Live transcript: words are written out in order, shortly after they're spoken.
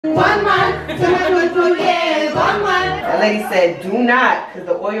1 month. Somebody do it 2 years. 1 month. That lady said, do not, because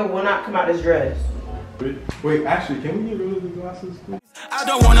the oil will not come out this dress. Wait, actually, can we get rid of the glasses, please? I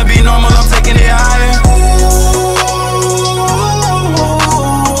don't wanna be normal, I'm taking it higher.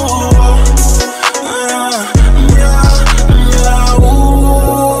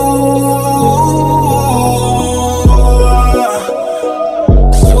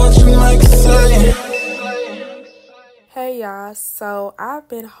 Hey y'all, so I've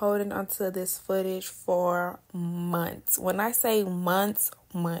been holding onto this footage for months. When I say months,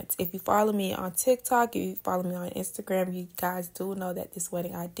 if you follow me on TikTok, if you follow me on Instagram, you guys do know that this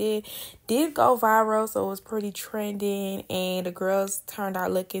wedding I did go viral, so it was pretty trending, and the girls turned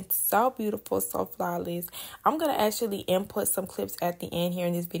out looking so beautiful, so flawless. I'm gonna actually input some clips at the end here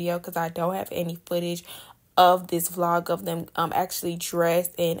in this video because I don't have any footage of this vlog of them actually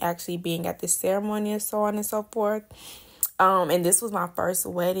dressed and actually being at the ceremony and so on and so forth. And this was my first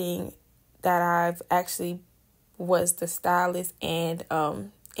wedding that I've actually was the stylist and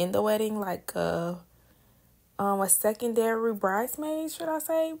in the wedding, like a secondary bridesmaid, should I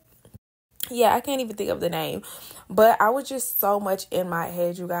say? Yeah, I can't even think of the name, but I was just so much in my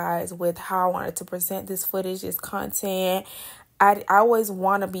head, you guys, with how I wanted to present this footage, this content. I always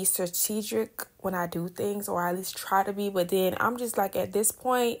want to be strategic when I do things, or at least try to be, but then I'm just like, at this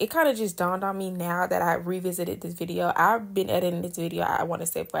point, it kind of just dawned on me now that I revisited this video. I've been editing this video, I want to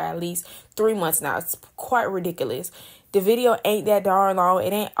say, for at least 3 months now. It's quite ridiculous. The video ain't that darn long.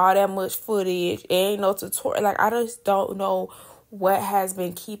 It ain't all that much footage. It ain't no tutorial. Like, I just don't know what has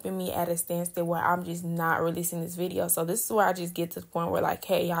been keeping me at a standstill where I'm just not releasing this video. So this is where I just get to the point where, like,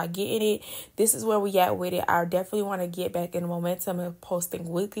 hey, y'all getting it? This is where we at with it. I definitely want to get back in the momentum of posting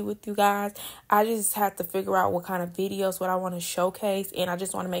weekly with you guys. I just have to figure out what kind of videos, what I want to showcase, and I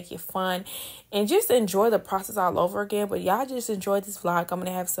just want to make it fun and just enjoy the process all over again. But y'all just enjoy this vlog. I'm going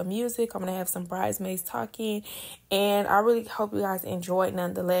to have some music. I'm going to have some bridesmaids talking, and I really hope you guys enjoy it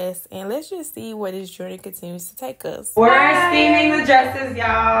nonetheless. And let's just see where this journey continues to take us. We're steaming the dresses,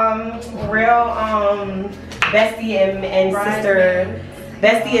 y'all. Real bestie and sister,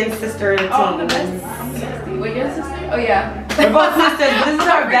 bestie and sister team. Oh, the best. I'm the bestie. Wait, you're the sister? Oh yeah. We're both sisters. But this is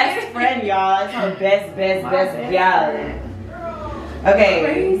our best friend, y'all. It's her best y'all. Okay.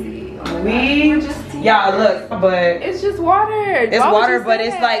 Crazy. Y'all look, but it's just water. It's water, but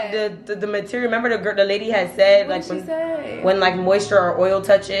it's like the material. Remember the lady had said, like, when like moisture or oil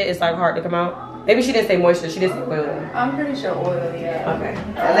touch it, it's like hard to come out. Maybe she didn't say moisture, she did say oil. I'm pretty sure oil, yeah. Okay.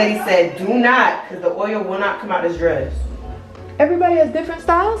 That lady said, do not, because the oil will not come out this dress. Everybody has different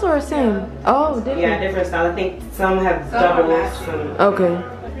styles or same? Yeah. Oh, different. Yeah, different styles. I think some have doubles.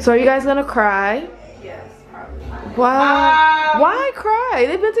 Okay. So are you guys gonna cry? Yes, probably. Wow. Why cry?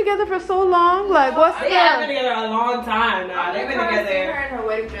 They've been together for so long. Like, what's They have been together a long time now. They've been together. Her in her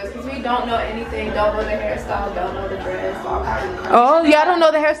wedding dress, because we don't know anything, don't know the hairstyle, don't know the dress. So I'll probably cry. Oh, y'all don't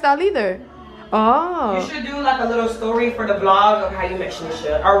know the hairstyle either. Oh. You should do like a little story for the vlog of how you met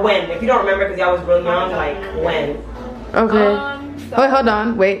Shanisha. Or when. If you don't remember because y'all was real young, like when. Okay. Wait, hold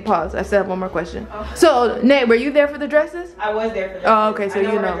on. Wait, pause. I still have one more question. So, Nate, were you there for the dresses? I was there for the dresses. Oh, okay, so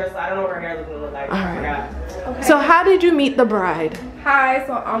you know. I don't know what her hair was going to look like. I forgot. Okay. So how did you meet the bride? Hi,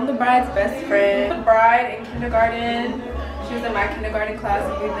 so I'm the bride's best friend. The bride in kindergarten. She was in my kindergarten class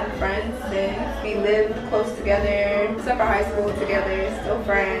and we've been friends since. We lived close together, except for high school together, still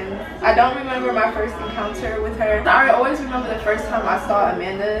friends. I don't remember my first encounter with her. I always remember the first time I saw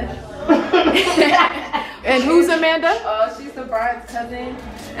Amanda. And who's Amanda? She's the bride's cousin.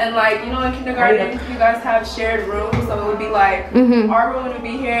 And like, you know, in kindergarten, you guys have shared rooms, so it would be like, our room would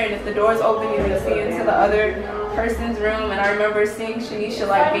be here, and if the door's open, you would see into the other person's room. And I remember seeing Shanisha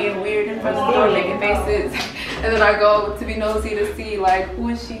like being weird in front of the door, making faces. And then I go to be nosy to see like, who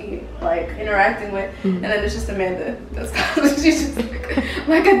is she like interacting with? And then it's just Amanda. That's she's just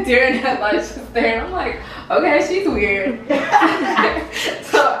like a deer in headlights just there. And I'm like, okay, she's weird.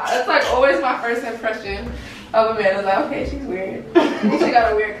 So it's like always my first impression of Amanda. Like, okay, she's weird. She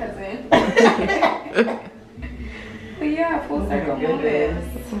got a weird cousin. But yeah, full circle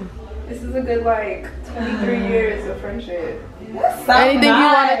moments. This is a good like 23 years of friendship. Anything you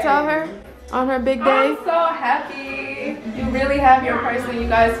want to tell her on her big day? I'm so happy. You really have your person. You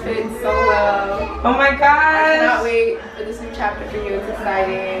guys fit so well. Oh my gosh. I cannot wait for this new chapter for you. It's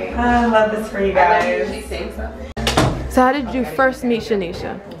exciting. I love this for you guys. I love you. She sings something. So how did you first meet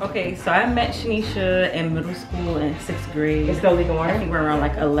Shanisha? Okay, so I met Shanisha in middle school in 6th grade. It's still legal water? I think we're around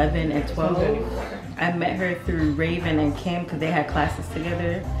like 11 and 12. I met her through Raven and Kim because they had classes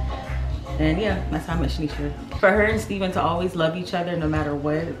together. And yeah, that's how I met Shanisha. For her and Steven to always love each other no matter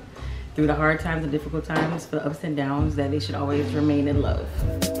what, through the hard times and difficult times, for the ups and downs, that they should always remain in love.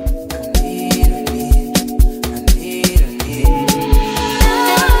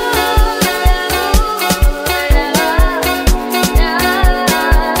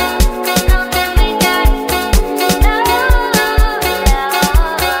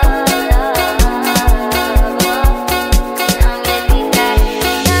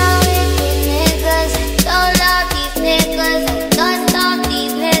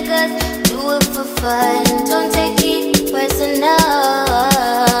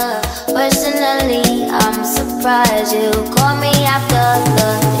 surprise you. Call me after the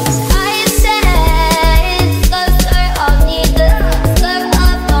I said, skirt all niggas, skirt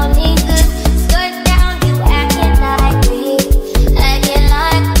up all niggas, skirt down, you acting like we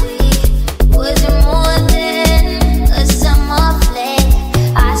wasn't more than a summer fling.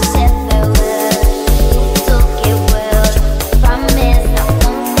 I said farewell, you took it well. Promise I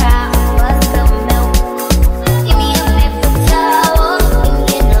won't cry, but the milk. Give me a paper towel, give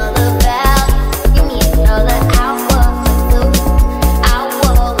me another bow, give me another hour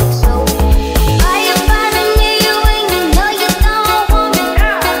or two. Why you bothering me when you know you don't want me?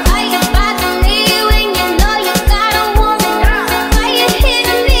 Why you bothering me when you know you got a woman? Why you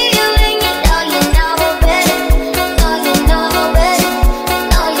hitting me when you know better? Know you know better,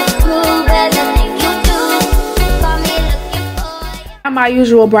 know you prove better than you do. Call me looking for My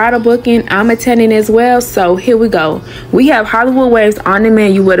usual bridal booking, I'm attending as well, so here we go. We have Hollywood waves on the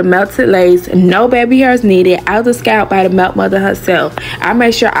menu with a melted lace, no baby hairs needed, out the scalp by the melt mother herself. I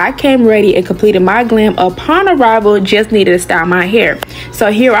made sure I came ready and completed my glam upon arrival, just needed to style my hair.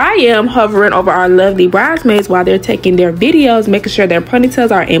 So here I am hovering over our lovely bridesmaids while they're taking their videos, making sure their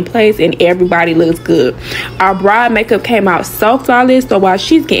ponytails are in place and everybody looks good. Our bride makeup came out so flawless, so while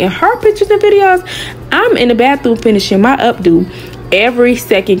she's getting her pictures and videos, I'm in the bathroom finishing my updo. Every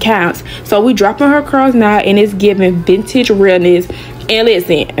second counts. So we dropping her curls now and it's giving vintage realness. And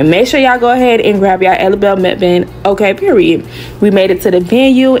listen, make sure y'all go ahead and grab y'all EllaaBaddie met band. Okay, period. We made it to the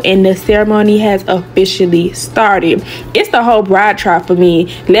venue and the ceremony has officially started. It's the whole bride tribe for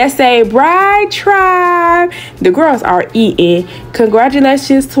me. Let's say bride tribe. The girls are eating.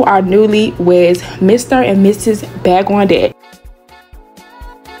 Congratulations to our newlyweds, Mr. and Mrs. Bag on Deck.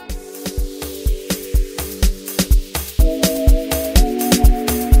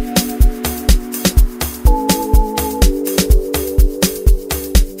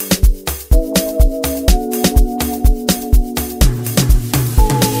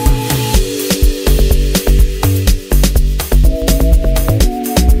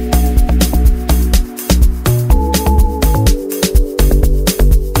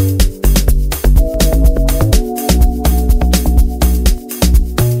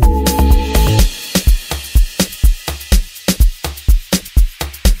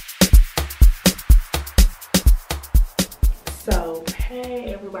 So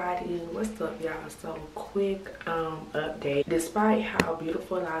hey everybody, what's up y'all? So quick update. Despite how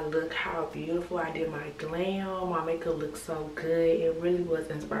beautiful I look, how beautiful I did my glam, my makeup looks so good. It really was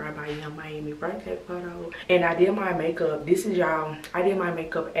inspired by Young Miami birthday photo. And I did my makeup, this is y'all, I did my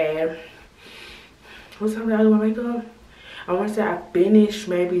makeup at, what time did I do my makeup? I want to say I finished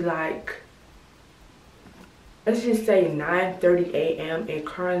maybe like, let's just say 9:30 a.m. and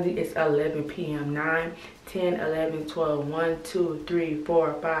currently it's 11 p.m. 9, 10, 11, 12, 1, 2, 3,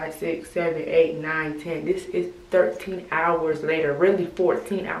 4, 5, 6, 7, 8, 9, 10. This is 13 hours later, really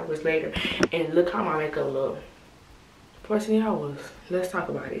 14 hours later. And look how my makeup look. 14 hours. Let's talk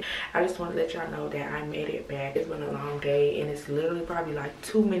about it. I just want to let y'all know that I made it back. It's been a long day and it's literally probably like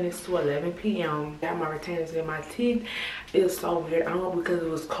 2 minutes to 11 p.m. I got my retainers in my teeth. It's so weird. I don't know, because it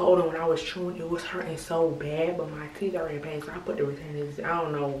was cold and when I was chewing it was hurting so bad, but my teeth are in pain, so I put the retainers. I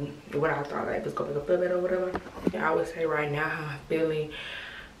don't know what I thought, like it's gonna make it feel better or whatever. I would say right now how I'm feeling,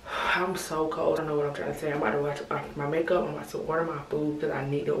 I'm so cold. I don't know what I'm trying to say. I'm about to watch my makeup. I'm about to order my food because I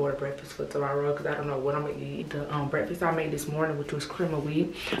need to order breakfast for tomorrow because I don't know what I'm gonna eat. The breakfast I made this morning, which was cream of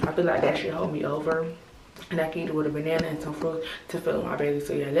wheat, I feel like that should hold me over. And I can eat it with a banana and some fruit to fill my belly.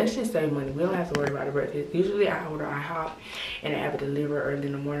 So yeah, let's just save money. We don't have to worry about the breakfast. Usually I order IHOP and I have it delivered early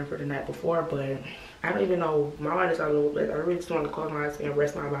in the morning for the night before, but I don't even know. My mind is all over the place. I really just want to close my eyes and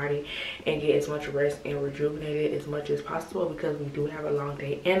rest my body and get as much rest and rejuvenate it as much as possible because we do have a long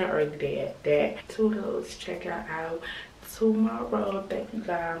day and an early day at that. Toodles, check out tomorrow. Thank you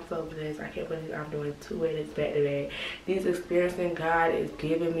God, I'm so blessed. I can't believe I'm doing 2 weddings back to back. These experiences God is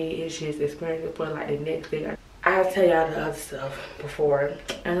giving me, it's just experiences for like the next day. I'll tell y'all the other stuff before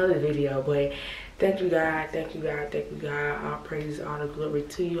another video, but thank you God, thank you God, thank you God. All praise, all the glory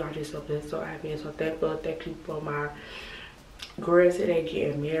to you. I'm just so blessed, so happy and so thankful. Thank you for my girls today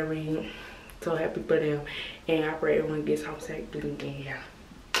getting married. So happy for them, and I pray everyone gets home safely. And yeah,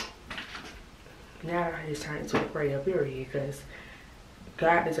 now I just turn into a prayer period because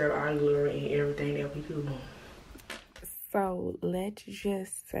God deserves all the glory and everything that we do. So let's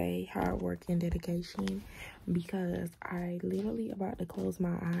just say hard work and dedication, because I literally about to close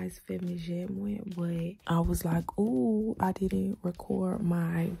my eyes, finish it went, but I was like, ooh, I didn't record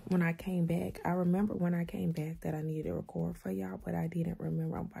when I came back. I remember when I came back that I needed to record for y'all, but I didn't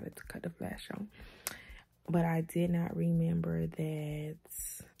remember. I'm about to cut the flash on. But I did not remember that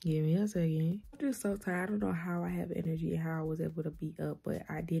Give me a second. I'm just so tired. I don't know how I have energy and how I was able to be up, but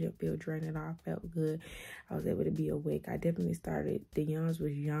I didn't feel drained at all. I felt good. I was able to be awake. I definitely started, the yawns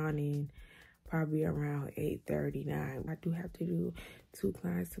was yawning probably around 8:39. I do have to do 2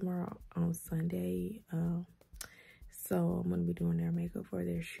 clients tomorrow on Sunday. So I'm gonna be doing their makeup for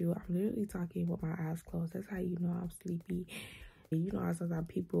their shoot. I'm literally talking with my eyes closed. That's how you know I'm sleepy. You know how sometimes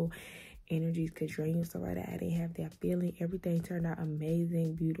people energies could drain you, stuff like that. I didn't have that feeling. Everything turned out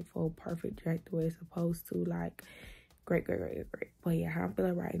amazing, beautiful, perfect, just the way it's supposed to. Like, great. But yeah, how I'm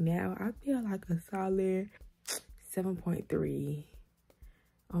feeling right now, I feel like a solid 7.3,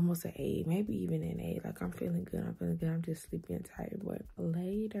 almost an 8, maybe even an 8. Like, I'm feeling good. I'm just sleepy and tired. But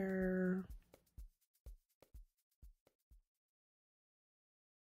later.